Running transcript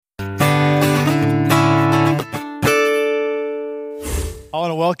I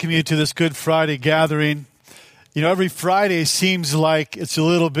want to welcome you to this Good Friday gathering. You know, every Friday seems like it's a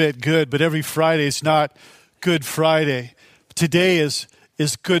little bit good, but every Friday is not Good Friday. Today is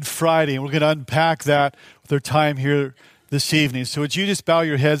Good Friday, and we're going to unpack that with our time here this evening. So would you just bow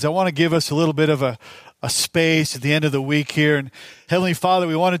your heads? I want to give us a little bit of a space at the end of the week here. And Heavenly Father,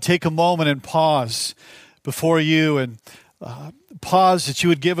 we want to take a moment and pause before you and pause that you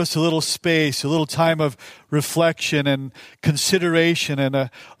would give us a little space, a little time of reflection and consideration, and a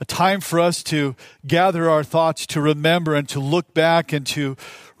time for us to gather our thoughts, to remember and to look back and to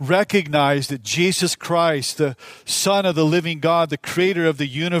recognize that Jesus Christ, the Son of the living God, the creator of the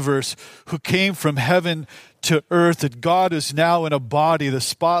universe, who came from heaven to earth, that God is now in a body, the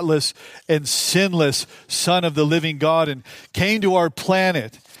spotless and sinless Son of the living God, and came to our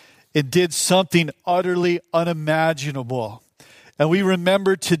planet and did something utterly unimaginable. And we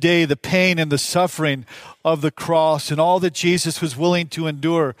remember today the pain and the suffering of the cross and all that Jesus was willing to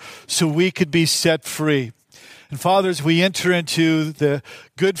endure so we could be set free. And Father, as we enter into the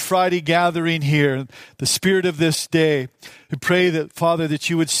Good Friday gathering here, the spirit of this day, we pray that, Father, that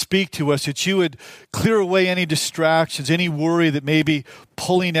you would speak to us, that you would clear away any distractions, any worry that may be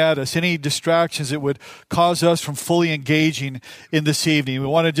pulling at us, any distractions that would cause us from fully engaging in this evening. We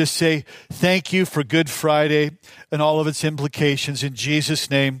want to just say thank you for Good Friday and all of its implications. In Jesus'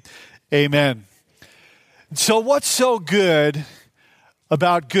 name, amen. So what's so good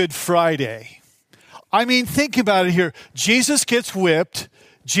about Good Friday? I mean, think about it here. Jesus gets whipped.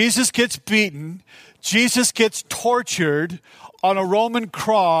 Jesus gets beaten. Jesus gets tortured on a Roman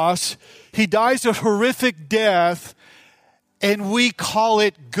cross. He dies a horrific death, and we call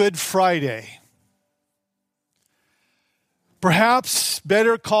it Good Friday. Perhaps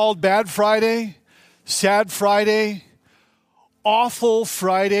better called Bad Friday, Sad Friday, Awful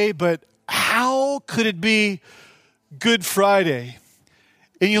Friday, but how could it be Good Friday?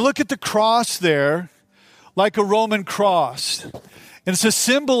 And you look at the cross there, like a Roman cross. And it's a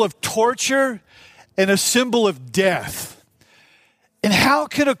symbol of torture and a symbol of death. And how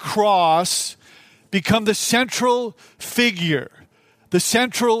can a cross become the central figure, the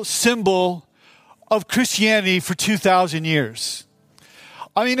central symbol of Christianity for 2,000 years?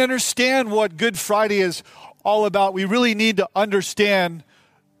 I mean, understand what Good Friday is all about. We really need to understand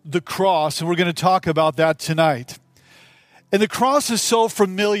the cross, and we're going to talk about that tonight. And the cross is so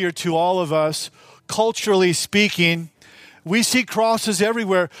familiar to all of us. Culturally speaking, we see crosses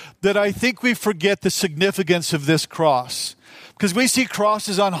everywhere that I think we forget the significance of this cross. Because we see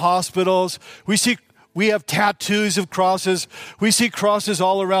crosses on hospitals, we have tattoos of crosses, we see crosses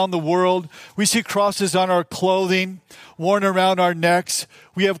all around the world, we see crosses on our clothing, worn around our necks,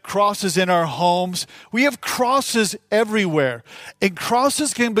 we have crosses in our homes, we have crosses everywhere. And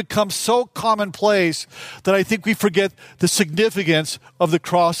crosses can become so commonplace that I think we forget the significance of the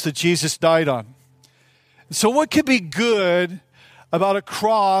cross that Jesus died on. So what could be good about a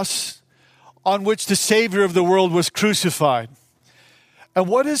cross on which the Savior of the world was crucified? And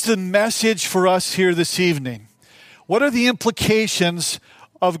what is the message for us here this evening? What are the implications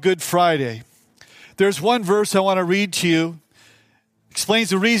of Good Friday? There's one verse I want to read to you. It explains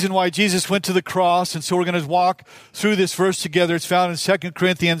the reason why Jesus went to the cross, and so we're going to walk through this verse together. It's found in 2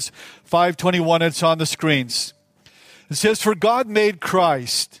 Corinthians 5:21. It's on the screens. It says, "For God made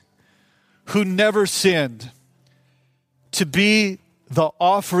Christ, who never sinned, to be the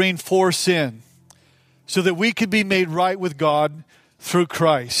offering for sin, so that we could be made right with God through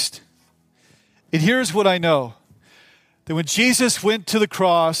Christ." And here's what I know, that when Jesus went to the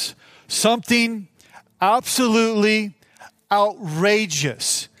cross, something absolutely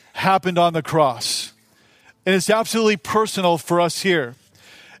outrageous happened on the cross. And it's absolutely personal for us here.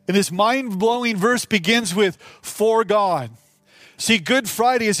 And this mind-blowing verse begins with, "For God." See, Good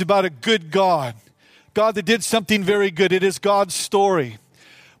Friday is about a good God. God that did something very good. It is God's story.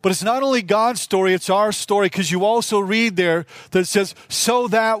 But it's not only God's story, it's our story, because you also read there that it says, "so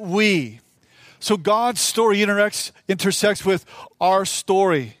that we." So God's story intersects with our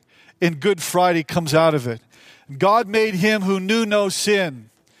story, and Good Friday comes out of it. God made him who knew no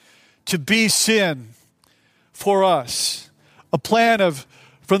sin to be sin for us. A plan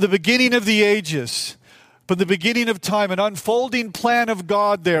from the beginning of the ages, from the beginning of time, an unfolding plan of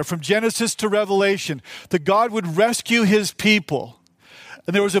God there from Genesis to Revelation, that God would rescue his people.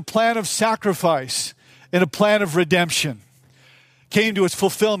 And there was a plan of sacrifice and a plan of redemption. Came to its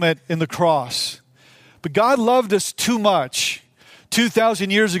fulfillment in the cross. But God loved us too much 2,000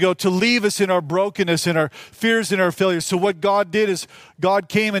 years ago to leave us in our brokenness and our fears and our failures. So what God did is God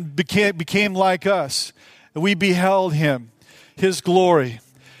came and became like us. And we beheld him, his glory.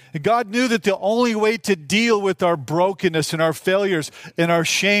 And God knew that the only way to deal with our brokenness and our failures and our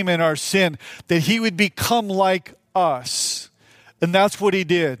shame and our sin, that he would become like us. And that's what he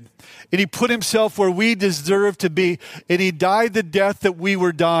did. And he put himself where we deserve to be, and he died the death that we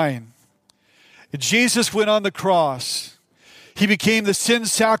were dying. And Jesus went on the cross. He became the sin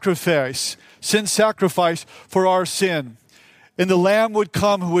sacrifice for our sin. And the Lamb would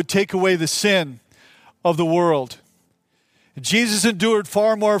come who would take away the sin of the world. And Jesus endured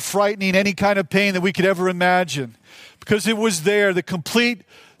far more frightening, any kind of pain that we could ever imagine, because it was there, the complete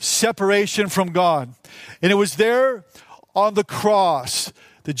separation from God. And it was there on the cross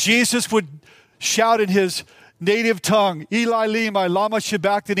that Jesus would shout in his native tongue, Eli, Lima, lama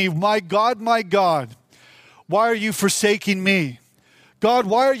sabachthani, my God, why are you forsaking me? God,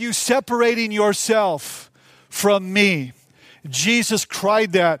 why are you separating yourself from me? Jesus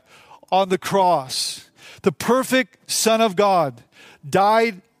cried that on the cross. The perfect Son of God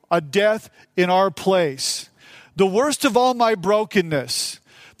died a death in our place. The worst of all my brokenness,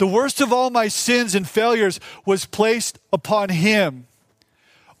 the worst of all my sins and failures was placed upon him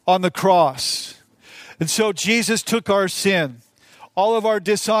on the cross. And so Jesus took our sin, all of our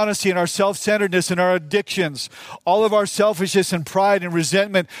dishonesty and our self-centeredness and our addictions, all of our selfishness and pride and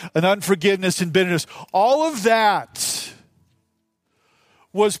resentment and unforgiveness and bitterness, all of that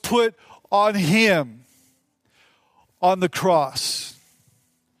was put on him on the cross.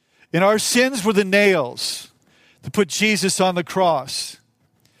 And our sins were the nails to put Jesus on the cross.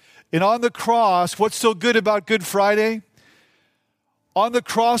 And on the cross, what's so good about Good Friday? On the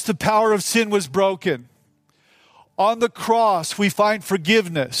cross, the power of sin was broken. On the cross, we find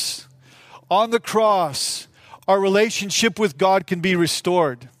forgiveness. On the cross, our relationship with God can be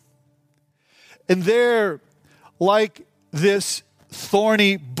restored. And there, like this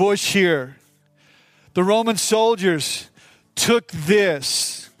thorny bush here, the Roman soldiers took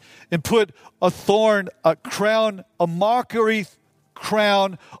this and put a thorn, a crown, a mockery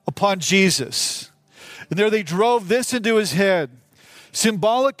crown upon Jesus. And there they drove this into his head,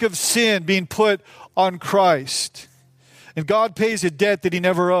 symbolic of sin being put on Christ. And God pays a debt that he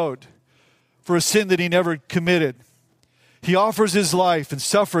never owed for a sin that he never committed. He offers his life and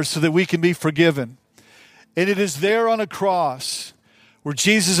suffers so that we can be forgiven. And it is there on a cross where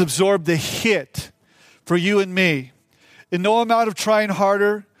Jesus absorbed the hit for you and me. And no amount of trying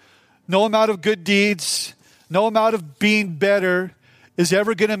harder, no amount of good deeds, no amount of being better is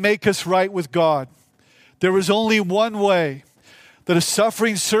ever going to make us right with God. There was only one way, that a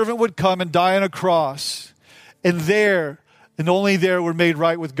suffering servant would come and die on a cross. And there, and only there, we're made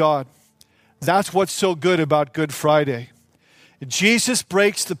right with God. That's what's so good about Good Friday. And Jesus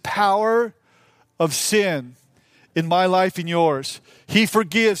breaks the power of sin in my life and yours. He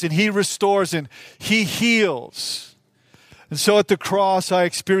forgives and he restores and he heals. And so at the cross, I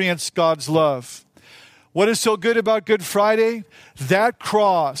experience God's love. What is so good about Good Friday? That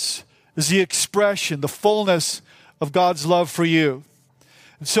cross is the expression, the fullness of God's love for you.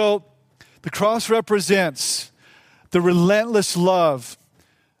 And so the cross represents the relentless love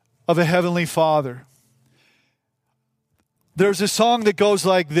of a heavenly Father. There's a song that goes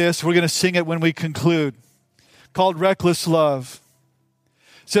like this. We're going to sing it when we conclude, called Reckless Love.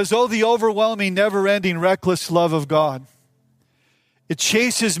 It says, oh, the overwhelming, never-ending, reckless love of God. It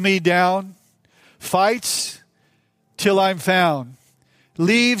chases me down, fights till I'm found,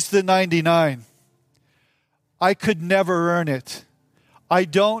 leaves the 99. I could never earn it. I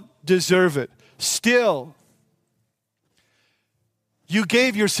don't deserve it. Still, you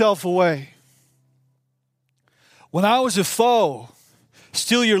gave yourself away. When I was a foe,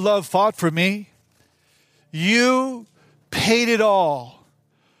 still your love fought for me. You paid it all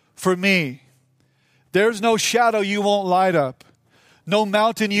for me. There's no shadow you won't light up, no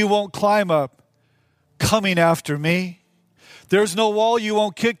mountain you won't climb up, coming after me. There's no wall you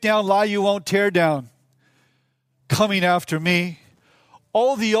won't kick down, lie you won't tear down, coming after me.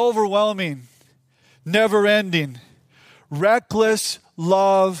 Oh, the overwhelming, never-ending, reckless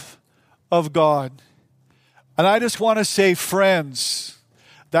love of God. And I just want to say, friends,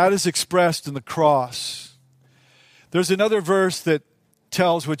 that is expressed in the cross. There's another verse that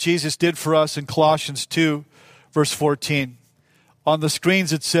tells what Jesus did for us in Colossians 2, verse 14. On the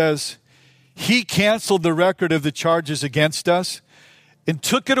screens it says, He canceled the record of the charges against us and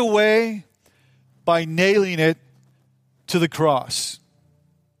took it away by nailing it to the cross.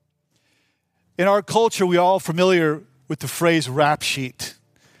 In our culture, we're all familiar with the phrase rap sheet.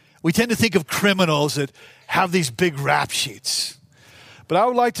 We tend to think of criminals that have these big rap sheets. But I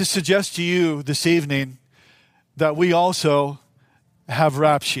would like to suggest to you this evening that we also have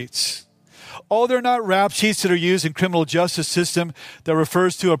rap sheets. Oh, they're not rap sheets that are used in criminal justice system that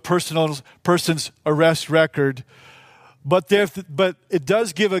refers to a person's arrest record. But it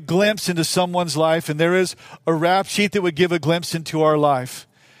does give a glimpse into someone's life, and there is a rap sheet that would give a glimpse into our life.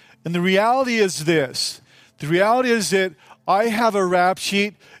 And the reality is this. The reality is that I have a rap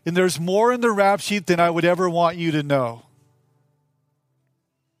sheet, and there's more in the rap sheet than I would ever want you to know.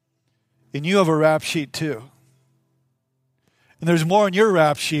 And you have a rap sheet too. And there's more in your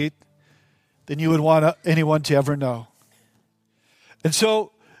rap sheet than you would want anyone to ever know. And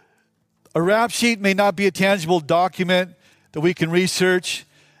so, a rap sheet may not be a tangible document that we can research,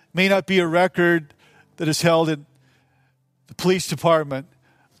 may not be a record that is held in the police department,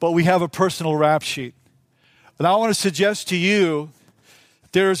 but we have a personal rap sheet. And I want to suggest to you,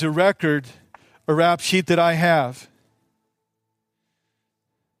 there is a record, a rap sheet that I have.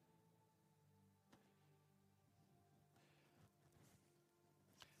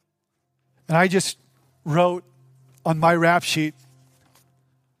 And I just wrote on my rap sheet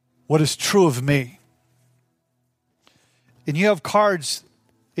what is true of me. And you have cards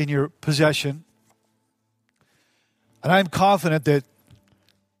in your possession. And I'm confident that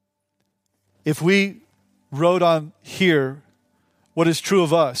if we wrote on here what is true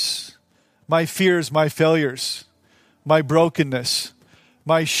of us, my fears, my failures, my brokenness,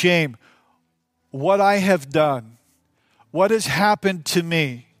 my shame, what I have done, what has happened to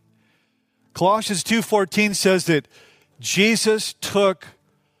me. Colossians 2:14 says that Jesus took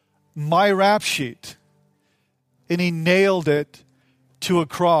my rap sheet and he nailed it to a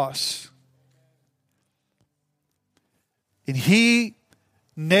cross. And he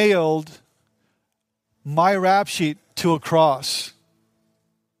nailed my rap sheet to a cross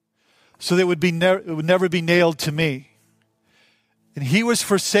so that it would never be nailed to me. And he was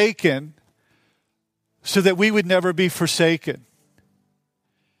forsaken so that we would never be forsaken.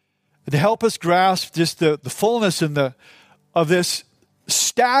 And to help us grasp just the fullness and of this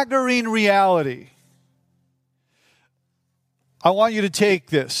staggering reality, I want you to take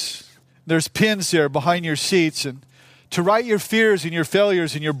this. There's pins there behind your seats, and to write your fears and your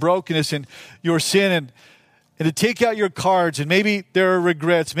failures and your brokenness and your sin, and to take out your cards. And maybe there are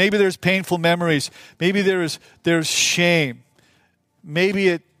regrets. Maybe there's painful memories. Maybe there's shame. Maybe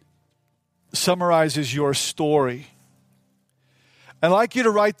it summarizes your story. I'd like you to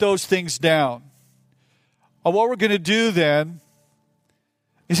write those things down. And what we're going to do then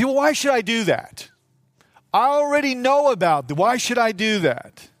is say, well, why should I do that? I already know about that. Why should I do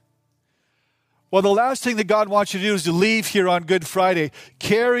that? Well, the last thing that God wants you to do is to leave here on Good Friday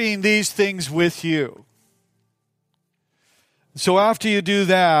carrying these things with you. So after you do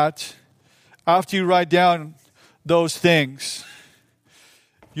that, after you write down those things,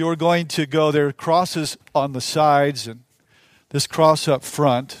 you're going to go, there are crosses on the sides and this cross up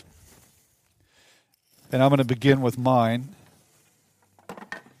front. And I'm going to begin with mine.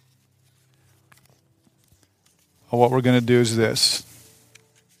 And what we're going to do is this.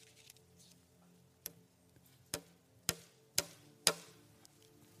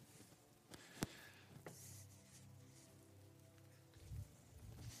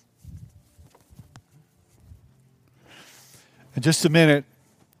 In just a minute,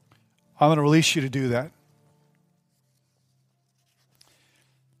 I'm going to release you to do that.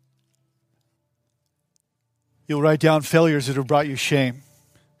 You'll write down failures that have brought you shame,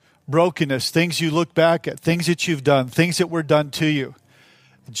 brokenness, things you look back at, things that you've done, things that were done to you.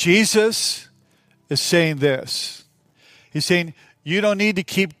 Jesus is saying this. He's saying, you don't need to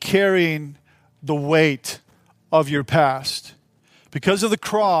keep carrying the weight of your past. Because of the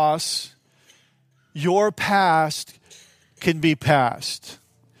cross, your past can be past.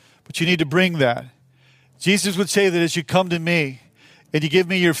 But you need to bring that. Jesus would say that as you come to me and you give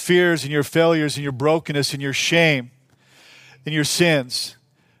me your fears and your failures and your brokenness and your shame and your sins,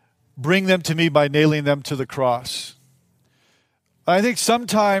 bring them to me by nailing them to the cross. I think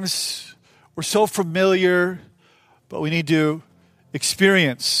sometimes we're so familiar, but we need to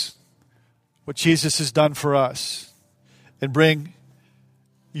experience what Jesus has done for us and bring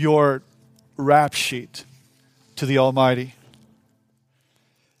your rap sheet to the Almighty.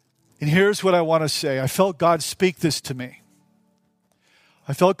 And here's what I want to say. I felt God speak this to me.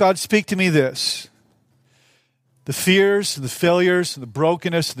 I felt God speak to me this. The fears and the failures and the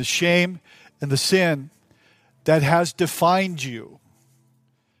brokenness and the shame and the sin that has defined you.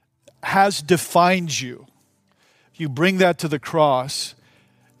 If you bring that to the cross,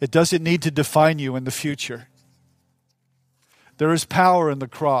 it doesn't need to define you in the future. There is power in the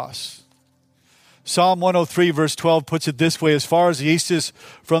cross. Psalm 103 verse 12 puts it this way: as far as the east is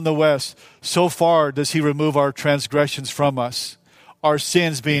from the west, so far does he remove our transgressions from us. our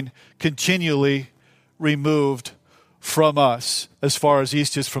sins being continually removed from us as far as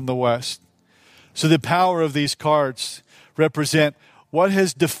east is from the west. So the power of these cards represent what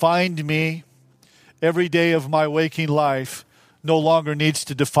has defined me every day of my waking life no longer needs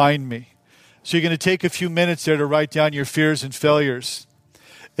to define me. So you're going to take a few minutes there to write down your fears and failures.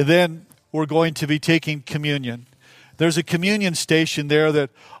 And then we're going to be taking communion. There's a communion station there that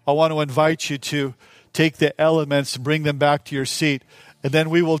I want to invite you to take the elements and bring them back to your seat. And then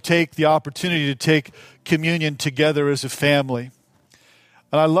we will take the opportunity to take communion together as a family.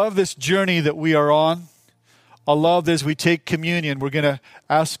 And I love this journey that we are on. I love that as we take communion, we're going to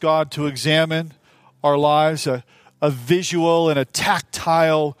ask God to examine our lives, a visual and a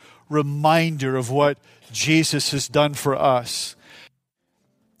tactile reminder of what Jesus has done for us.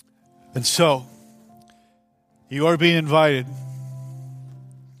 And so, you are being invited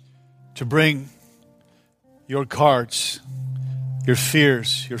to bring your cards, your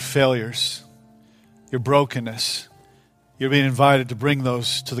fears, your failures, your brokenness. You're being invited to bring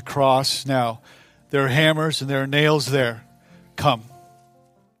those to the cross now. There are hammers and there are nails there. Come.